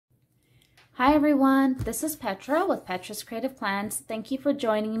Hi everyone, this is Petra with Petra's Creative Plans. Thank you for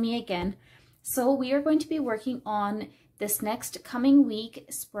joining me again. So we are going to be working on this next coming week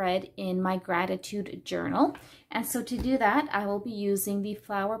spread in my gratitude journal. And so to do that, I will be using the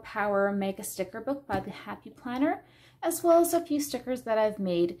Flower Power Mega Sticker Book by the Happy Planner, as well as a few stickers that I've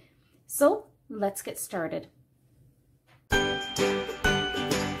made. So let's get started.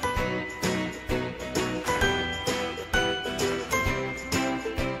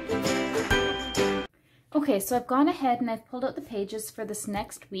 Okay, so I've gone ahead and I've pulled out the pages for this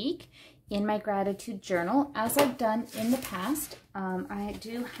next week in my gratitude journal. As I've done in the past, I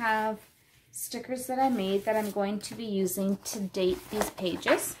do have stickers that I made that I'm going to be using to date these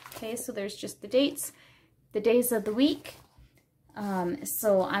pages. Okay, so there's just the dates, the days of the week.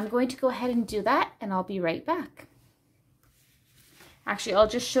 So I'm going to go ahead and do that and I'll be right back. Actually, I'll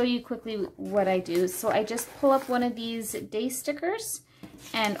just show you quickly what I do. So I just pull up one of these day stickers,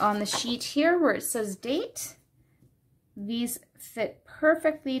 and on the sheet here where it says date, these fit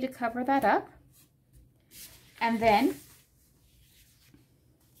perfectly to cover that up. And then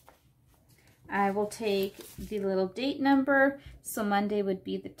I will take the little date number, so Monday would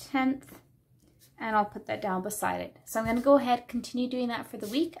be the 10th, and I'll put that down beside it. So I'm going to go ahead and continue doing that for the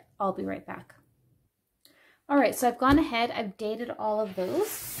week. I'll be right back. All right, so I've gone ahead, I've dated all of those.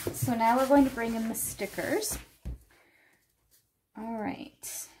 So now we're going to bring in the stickers. All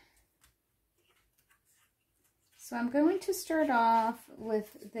right. So I'm going to start off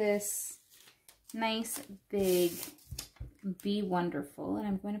with this nice big Be Wonderful, and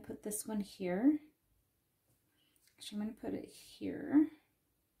I'm going to put this one here. Actually, I'm going to put it here.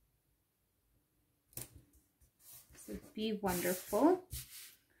 So Be Wonderful.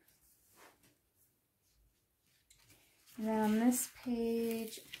 And then on this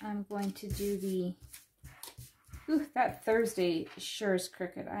page, I'm going to do the, ooh, that Thursday sure is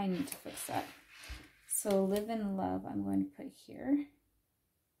crooked. I need to fix that. So Live in Love, I'm going to put here.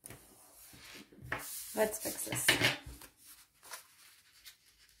 Let's fix this.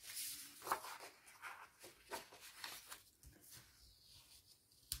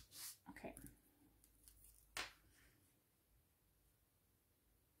 Okay.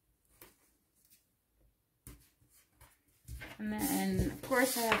 And then, of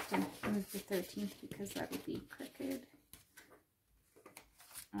course, I have to move the 13th because that would be crooked.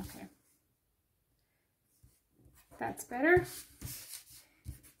 Okay. That's better.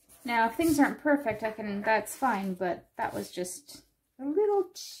 Now, if things aren't perfect, that's fine, but that was just a little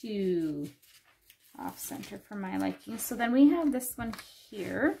too off center for my liking. So then we have this one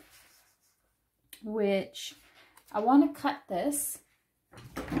here, which I want to cut this.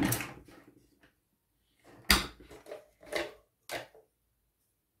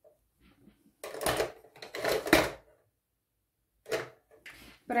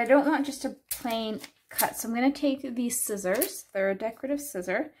 But I don't want just a plain cut. So I'm going to take these scissors. They're a decorative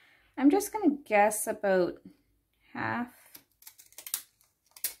scissor. I'm just going to guess about half.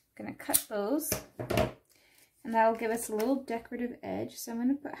 I'm going to cut those. And that'll give us a little decorative edge. So I'm going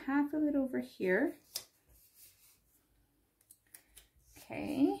to put half of it over here.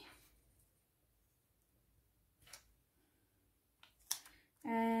 Okay.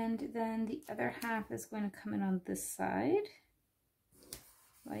 And then the other half is going to come in on this side.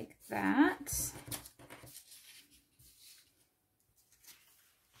 Like that.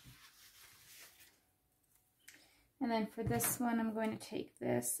 And then for this one, I'm going to take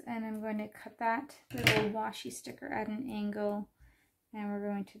this and I'm going to cut that little washi sticker at an angle. And we're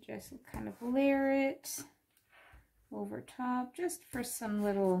going to just kind of layer it over top just for some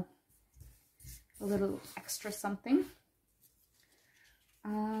a little extra something.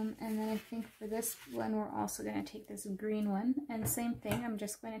 And then I think for this one, we're also going to take this green one. And same thing, I'm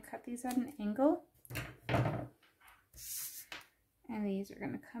just going to cut these at an angle. And these are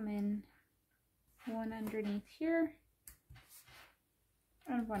going to come in one underneath here.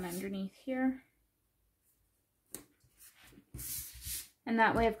 And one underneath here. And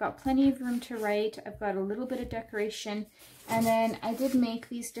that way I've got plenty of room to write. I've got a little bit of decoration. And then I did make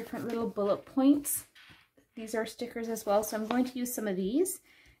these different little bullet points. These are stickers as well, so I'm going to use some of these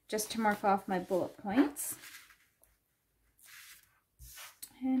just to mark off my bullet points.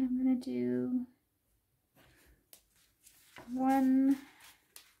 And I'm going to do 1,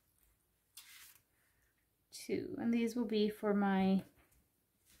 2, and these will be for my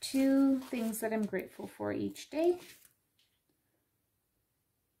 2 things that I'm grateful for each day.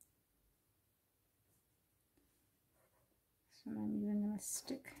 So I'm even going to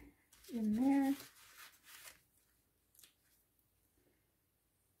stick in there.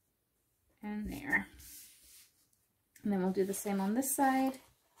 And there. And then we'll do the same on this side.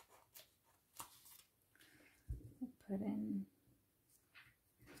 put in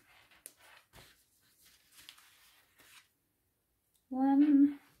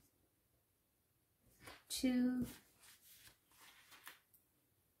one, two,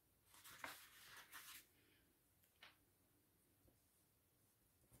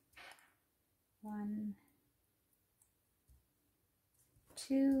 one,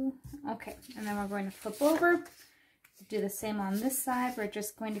 two. Okay, and then we're going to flip over, do the same on this side. We're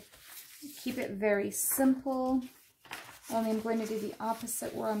just going to keep it very simple. Only I'm going to do the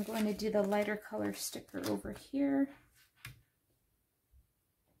opposite, where I'm going to do the lighter color sticker over here.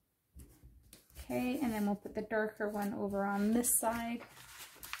 Okay, and then we'll put the darker one over on this side.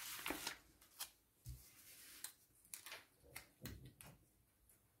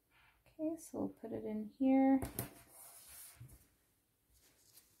 Okay, so we'll put it in here.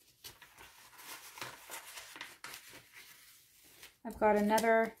 I've got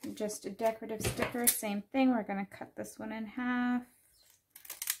another, just a decorative sticker, same thing. We're going to cut this one in half,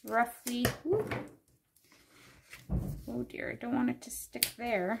 roughly. Ooh. Oh dear, I don't want it to stick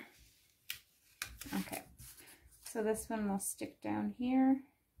there. Okay, so this one will stick down here.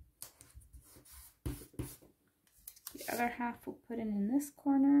 The other half we'll put in this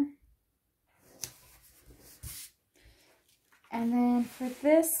corner. And then for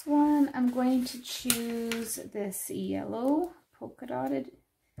this one, I'm going to choose this yellow polka dotted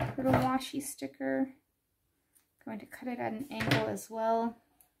little washi sticker. I'm going to cut it at an angle as well.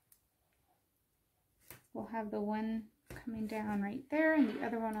 We'll have the one coming down right there and the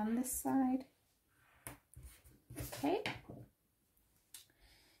other one on this side. Okay.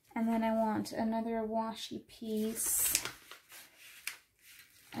 And then I want another washi piece.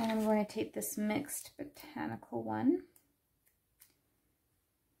 And I'm going to take this mixed botanical one.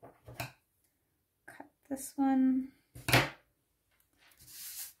 Cut this one.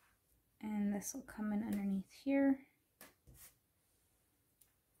 And this will come in underneath here.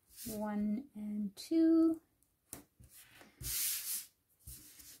 1 and 2.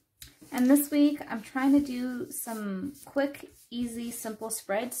 And this week I'm trying to do some quick, easy, simple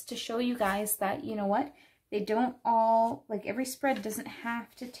spreads to show you guys that, you know what, they don't all, like every spread doesn't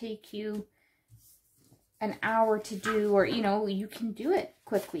have to take you an hour to do, or, you know, you can do it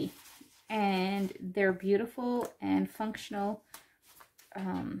quickly. And they're beautiful and functional.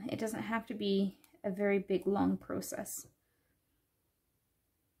 It doesn't have to be a very big, long process.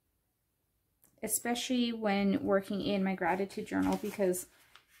 Especially when working in my gratitude journal, because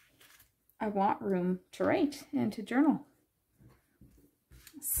I want room to write and to journal.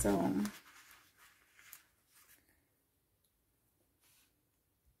 So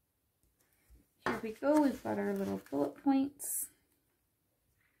here we go. We've got our little bullet points.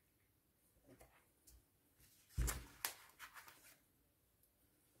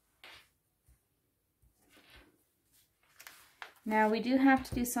 Now we do have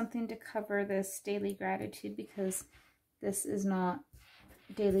to do something to cover this daily gratitude, because this is not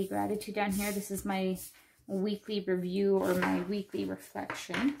daily gratitude down here. This is my weekly review or my weekly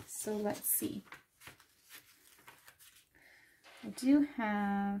reflection. So let's see. I do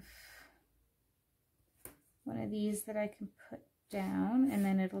have one of these that I can put down, and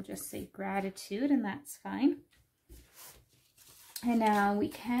then it'll just say gratitude, and that's fine. And now we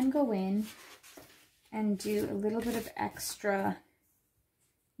can go in and do a little bit of extra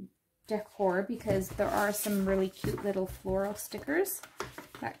decor, because there are some really cute little floral stickers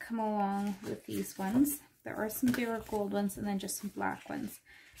that come along with these ones. There are some bigger gold ones and then just some black ones.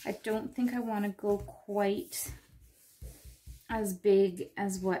 I don't think I want to go quite as big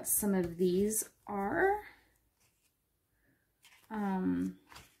as what some of these are. I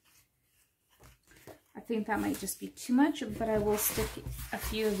think that might just be too much, but I will stick a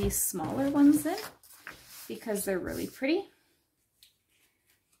few of these smaller ones in because they're really pretty.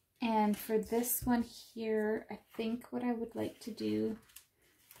 And for this one here, I think what I would like to do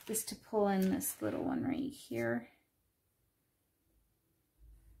is to pull in this little one right here.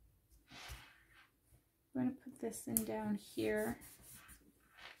 I'm going to put this in down here.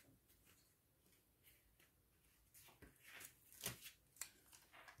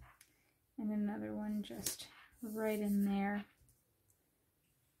 And another one just right in there.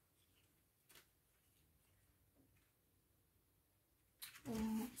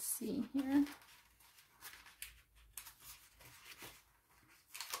 Let's see here.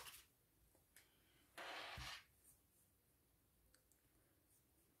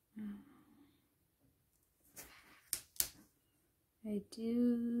 I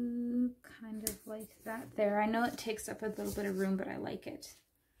do kind of like that there. I know it takes up a little bit of room, but I like it.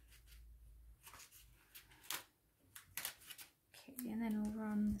 Okay, and then over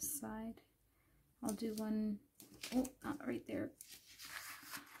on this side, I'll do one Oh, not right there.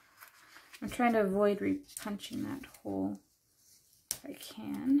 I'm trying to avoid re-punching that hole if I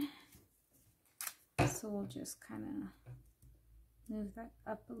can. So we'll just kind of move that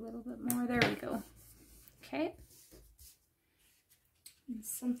up a little bit more. There we go. Okay. And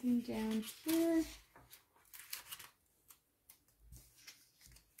something down here.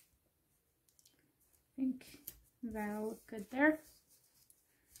 I think that'll look good there.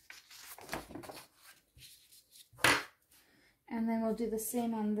 And then we'll do the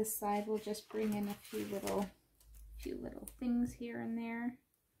same on this side. We'll just bring in a few little things here and there.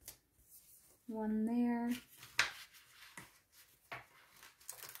 One there.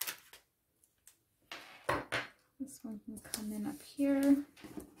 This one can come in up here.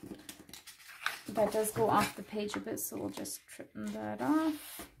 That does go off the page a bit, so we'll just trim that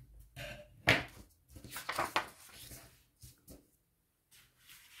off.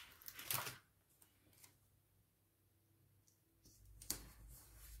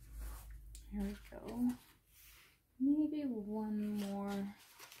 There we go. Maybe one more.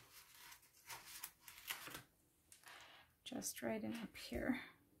 Just right in up here.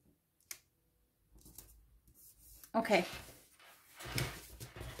 Okay.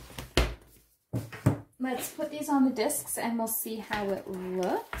 Let's put these on the discs and we'll see how it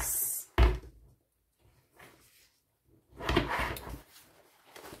looks.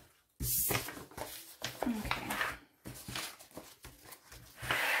 Okay.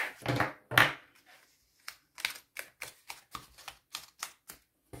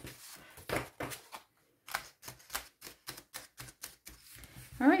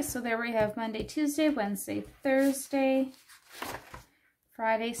 All right, so there we have Monday, Tuesday, Wednesday, Thursday,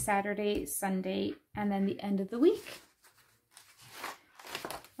 Friday, Saturday, Sunday, and then the end of the week.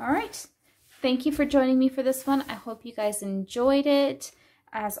 All right, thank you for joining me for this one. I hope you guys enjoyed it.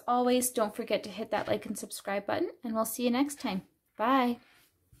 As always, don't forget to hit that like and subscribe button, and we'll see you next time. Bye.